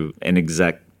 I grew an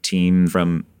exec team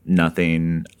from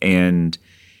nothing. And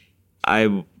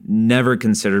I never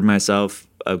considered myself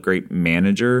a great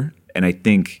manager. And I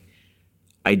think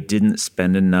I didn't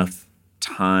spend enough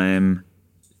time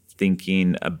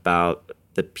thinking about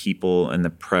the people and the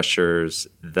pressures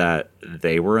that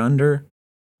they were under.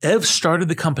 Ev started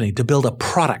the company to build a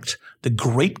product, the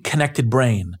great connected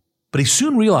brain. But he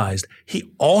soon realized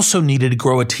he also needed to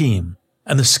grow a team.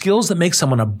 And the skills that make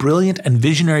someone a brilliant and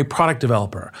visionary product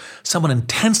developer, someone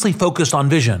intensely focused on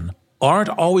vision, aren't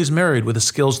always married with the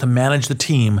skills to manage the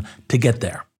team to get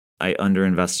there. I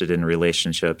underinvested in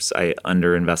relationships. I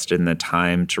underinvested in the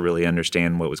time to really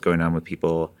understand what was going on with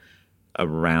people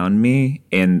around me.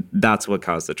 And that's what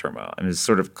caused the turmoil. I mean, it's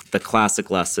sort of the classic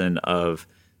lesson of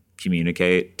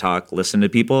communicate, talk, listen to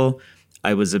people.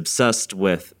 I was obsessed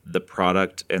with the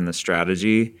product and the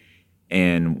strategy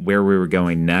and where we were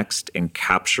going next and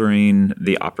capturing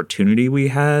the opportunity we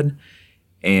had,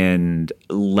 and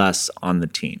less on the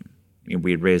team.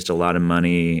 We had raised a lot of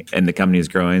money and the company is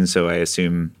growing, so I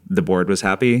assume the board was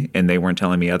happy and they weren't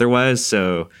telling me otherwise.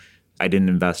 So I didn't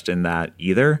invest in that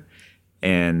either.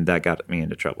 And that got me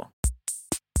into trouble.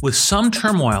 With some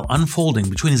turmoil unfolding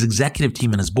between his executive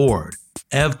team and his board,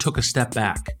 Ev took a step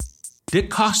back. Dick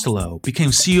Costolo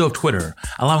became CEO of Twitter,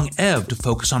 allowing Ev to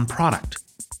focus on product.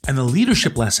 And the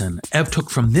leadership lesson Ev took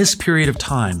from this period of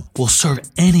time will serve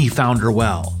any founder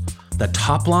well. The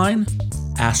top line,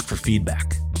 ask for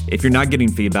feedback. If you're not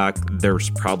getting feedback, there's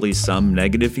probably some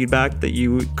negative feedback that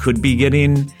you could be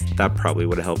getting. That probably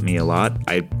would have helped me a lot.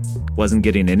 I wasn't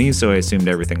getting any, so I assumed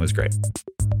everything was great.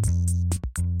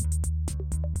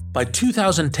 By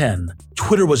 2010,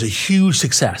 Twitter was a huge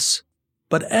success.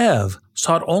 But Ev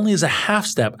saw it only as a half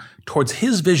step towards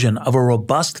his vision of a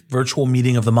robust virtual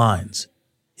meeting of the minds.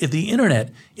 If the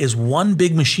internet is one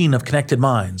big machine of connected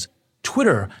minds,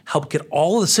 Twitter helped get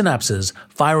all the synapses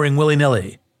firing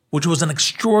willy-nilly, which was an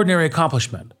extraordinary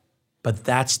accomplishment. But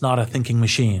that's not a thinking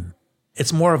machine.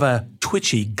 It's more of a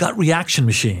twitchy gut reaction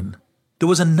machine. There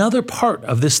was another part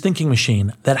of this thinking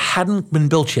machine that hadn't been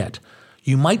built yet.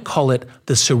 You might call it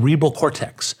the cerebral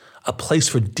cortex, a place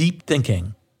for deep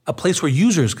thinking, a place where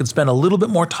users could spend a little bit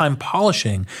more time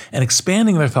polishing and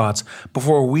expanding their thoughts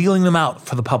before wheeling them out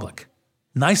for the public.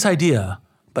 Nice idea,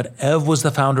 but Ev was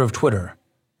the founder of Twitter.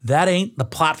 That ain't the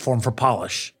platform for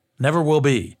polish. Never will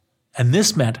be. And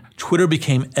this meant Twitter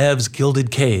became Ev's gilded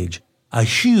cage, a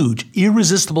huge,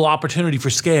 irresistible opportunity for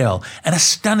scale and a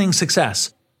stunning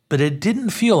success. But it didn't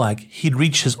feel like he'd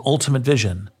reached his ultimate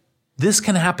vision. This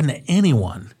can happen to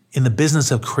anyone in the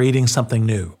business of creating something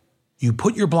new. You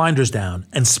put your blinders down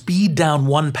and speed down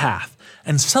one path,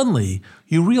 and suddenly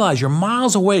you realize you're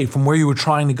miles away from where you were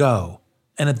trying to go.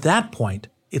 And at that point,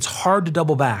 it's hard to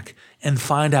double back and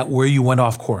find out where you went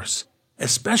off course,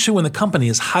 especially when the company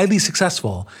is highly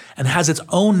successful and has its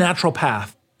own natural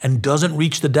path and doesn't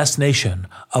reach the destination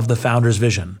of the founder's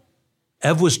vision.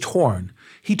 Ev was torn.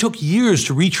 He took years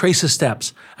to retrace his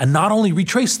steps, and not only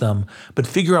retrace them, but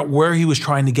figure out where he was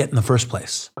trying to get in the first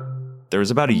place. There was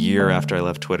about a year after I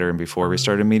left Twitter and before we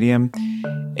started Medium,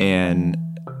 and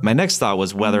My next thought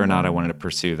was whether or not I wanted to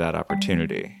pursue that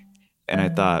opportunity. And I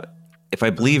thought, if I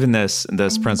believe in this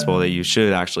principle that you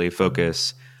should actually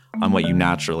focus on what you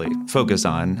naturally focus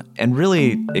on, and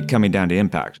really it coming down to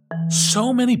impact.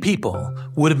 So many people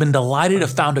would have been delighted to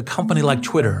found a company like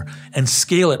Twitter and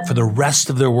scale it for the rest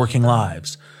of their working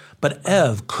lives. But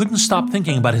Ev couldn't stop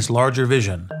thinking about his larger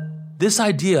vision. This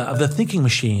idea of the thinking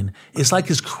machine is like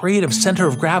his creative center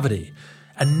of gravity,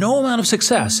 and no amount of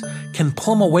success can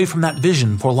pull him away from that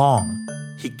vision for long.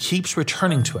 He keeps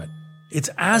returning to it. It's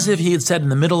as if he had said in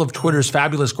the middle of Twitter's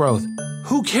fabulous growth,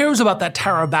 "Who cares about that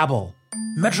Tower of Babel?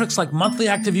 Metrics like monthly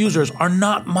active users are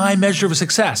not my measure of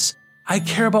success. I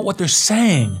care about what they're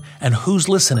saying and who's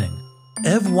listening."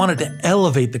 Ev wanted to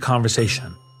elevate the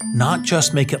conversation, not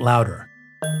just make it louder.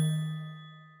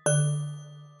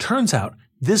 Turns out,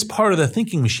 this part of the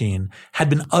thinking machine had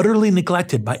been utterly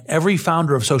neglected by every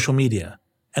founder of social media,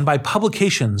 and by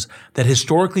publications that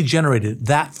historically generated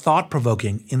that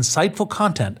thought-provoking, insightful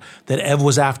content that Ev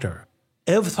was after.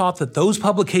 Ev thought that those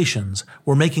publications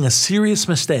were making a serious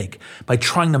mistake by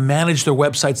trying to manage their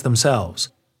websites themselves.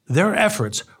 Their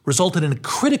efforts resulted in a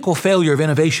critical failure of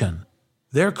innovation.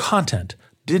 Their content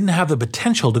didn't have the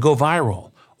potential to go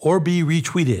viral, or be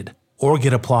retweeted, or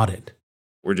get applauded.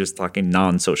 We're just talking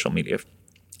non-social media.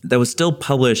 That was still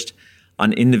published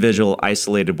on individual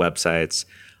isolated websites,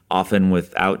 often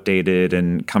with outdated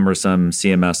and cumbersome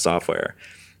CMS software,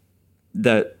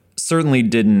 that certainly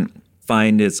didn't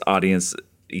find its audience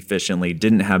efficiently,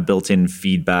 didn't have built-in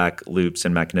feedback loops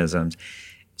and mechanisms.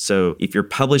 So if you're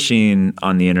publishing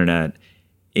on the internet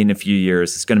in a few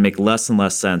years, it's going to make less and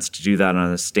less sense to do that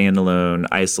on a standalone,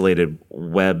 isolated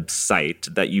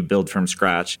website that you build from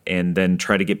scratch and then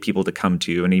try to get people to come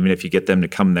to. And even if you get them to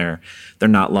come there, they're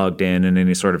not logged in, and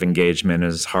any sort of engagement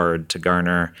is hard to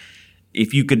garner.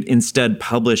 If you could instead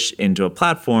publish into a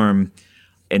platform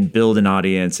and build an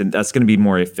audience, and that's going to be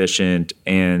more efficient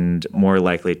and more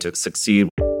likely to succeed.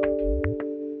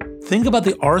 Think about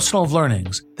the arsenal of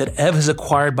learnings that Ev has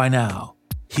acquired by now.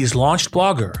 He's launched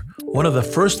Blogger, one of the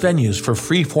first venues for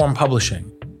free-form publishing.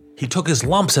 He took his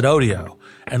lumps at Odeo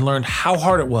and learned how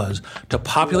hard it was to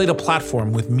populate a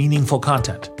platform with meaningful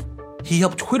content. He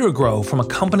helped Twitter grow from a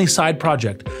company side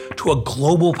project to a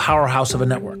global powerhouse of a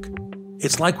network.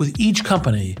 It's like with each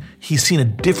company, he's seen a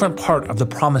different part of the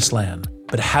promised land,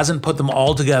 but hasn't put them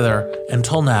all together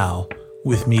until now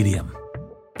with Medium.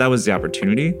 That was the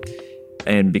opportunity.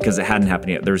 And because it hadn't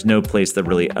happened yet, there was no place that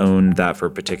really owned that for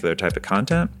a particular type of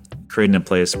content. Creating a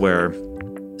place where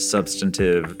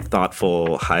substantive,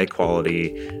 thoughtful,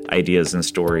 high-quality ideas and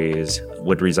stories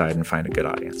would reside and find a good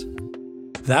audience.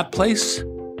 That place?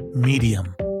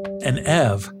 Medium. And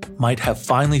Ev might have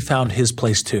finally found his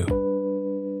place too.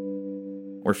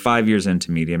 We're 5 years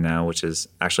into Medium now, which is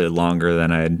actually longer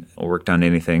than I had worked on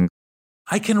anything.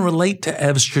 I can relate to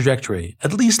Ev's trajectory,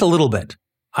 at least a little bit.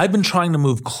 I've been trying to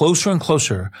move closer and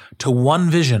closer to one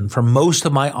vision for most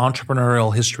of my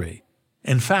entrepreneurial history.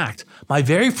 In fact, my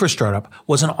very first startup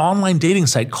was an online dating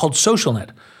site called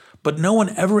SocialNet, but no one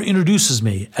ever introduces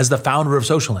me as the founder of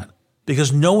SocialNet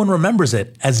because no one remembers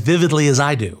it as vividly as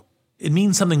I do. It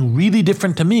means something really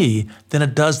different to me than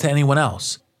it does to anyone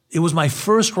else. It was my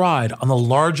first ride on the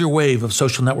larger wave of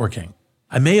social networking.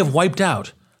 I may have wiped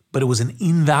out, but it was an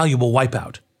invaluable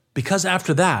wipeout. Because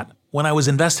after that, when I was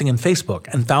investing in Facebook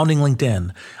and founding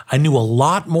LinkedIn, I knew a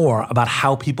lot more about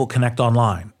how people connect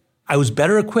online. I was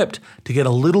better equipped to get a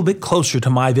little bit closer to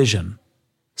my vision.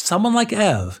 Someone like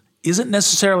Ev isn't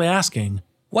necessarily asking,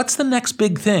 what's the next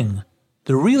big thing?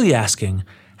 They're really asking,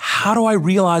 how do I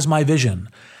realize my vision?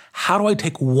 How do I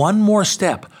take one more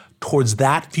step towards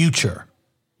that future?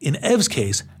 In Ev's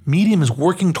case, Medium is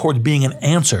working towards being an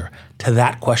answer to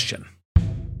that question.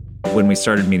 When we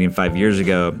started Medium 5 years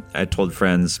ago, I told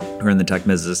friends who are in the tech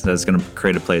business that I was going to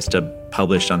create a place to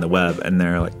publish on the web, and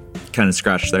they're like, kind of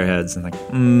scratched their heads and like,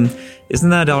 isn't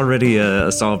that already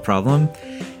a solved problem?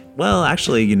 Well,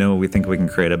 actually, we think we can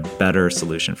create a better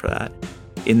solution for that.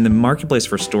 In the marketplace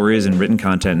for stories and written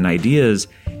content and ideas,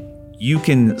 you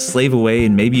can slave away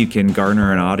and maybe you can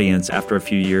garner an audience after a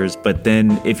few years, but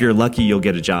then if you're lucky, you'll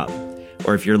get a job.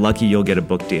 Or if you're lucky, you'll get a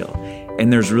book deal.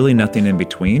 And there's really nothing in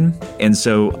between. And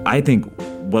so I think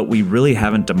what we really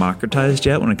haven't democratized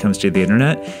yet when it comes to the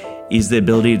internet is the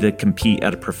ability to compete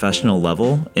at a professional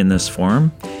level in this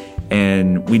form.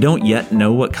 And we don't yet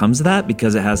know what comes of that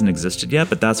because it hasn't existed yet,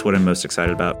 but that's what I'm most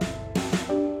excited about.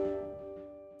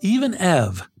 Even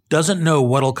Ev doesn't know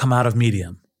what'll come out of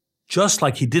Medium, just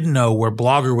like he didn't know where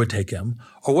Blogger would take him,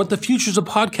 or what the futures of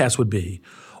podcasts would be,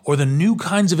 or the new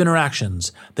kinds of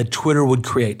interactions that Twitter would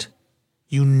create.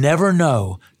 You never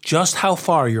know just how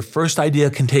far your first idea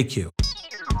can take you.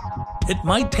 It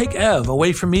might take Ev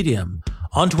away from Medium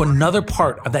onto another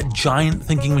part of that giant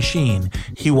thinking machine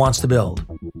he wants to build.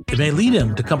 It may lead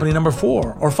him to company number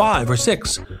 4 or 5 or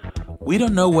 6. We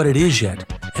don't know what it is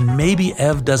yet, and maybe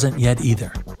Ev doesn't yet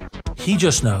either. He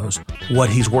just knows what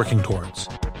he's working towards.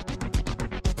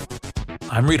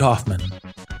 I'm Reid Hoffman.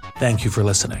 Thank you for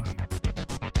listening.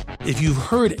 If you've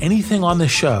heard anything on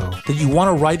this show that you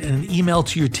want to write in an email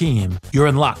to your team, you're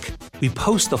in luck. We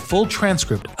post the full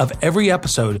transcript of every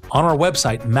episode on our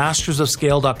website,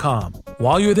 mastersofscale.com.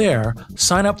 While you're there,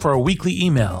 sign up for our weekly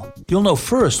email. You'll know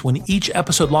first when each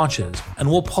episode launches, and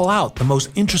we'll pull out the most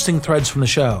interesting threads from the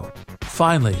show.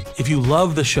 Finally, if you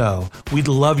love the show, we'd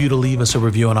love you to leave us a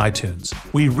review on iTunes.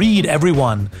 We read every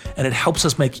one, and it helps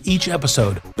us make each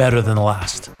episode better than the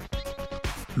last.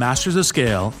 Masters of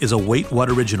Scale is a Wait What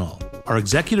original. Our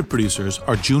executive producers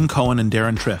are June Cohen and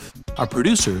Darren Triff. Our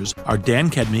producers are Dan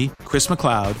Kedme, Chris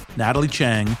McLeod, Natalie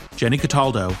Chang, Jenny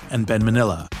Cataldo, and Ben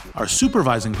Manila. Our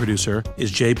supervising producer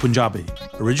is Jay Punjabi.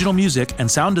 Original music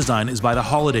and sound design is by the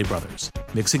Holiday Brothers.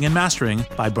 Mixing and mastering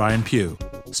by Brian Pugh.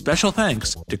 Special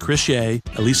thanks to Chris Ye,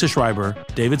 Elisa Schreiber,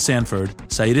 David Sanford,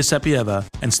 Saida Sepieva,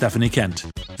 and Stephanie Kent.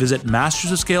 Visit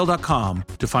mastersofscale.com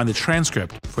to find the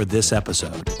transcript for this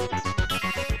episode.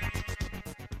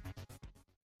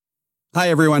 Hi,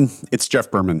 everyone. It's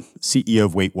Jeff Berman, CEO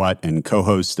of Wait What and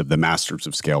co-host of the Masters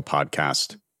of Scale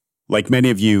podcast. Like many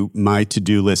of you, my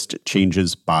to-do list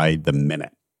changes by the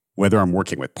minute. Whether I'm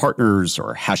working with partners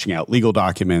or hashing out legal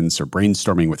documents or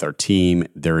brainstorming with our team,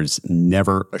 there is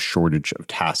never a shortage of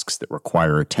tasks that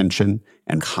require attention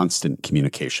and constant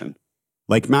communication.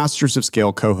 Like Masters of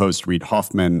Scale co-host Reid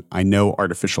Hoffman, I know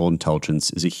artificial intelligence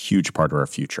is a huge part of our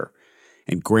future,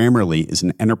 and Grammarly is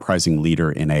an enterprising leader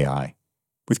in AI.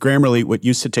 With Grammarly, what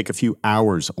used to take a few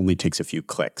hours only takes a few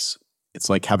clicks. It's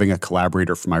like having a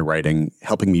collaborator for my writing,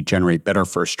 helping me generate better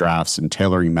first drafts and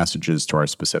tailoring messages to our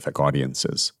specific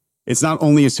audiences. It's not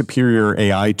only a superior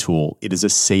AI tool, it is a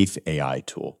safe AI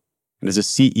tool. And as a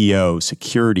CEO,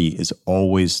 security is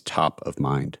always top of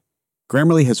mind.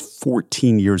 Grammarly has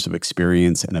 14 years of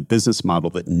experience and a business model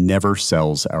that never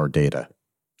sells our data.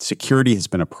 Security has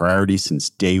been a priority since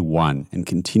day one and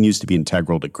continues to be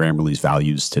integral to Grammarly's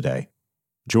values today.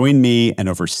 Join me and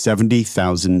over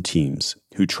 70,000 teams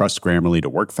who trust Grammarly to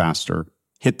work faster,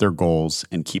 hit their goals,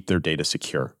 and keep their data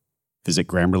secure. Visit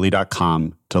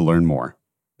Grammarly.com to learn more.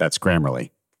 That's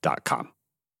Grammarly.com.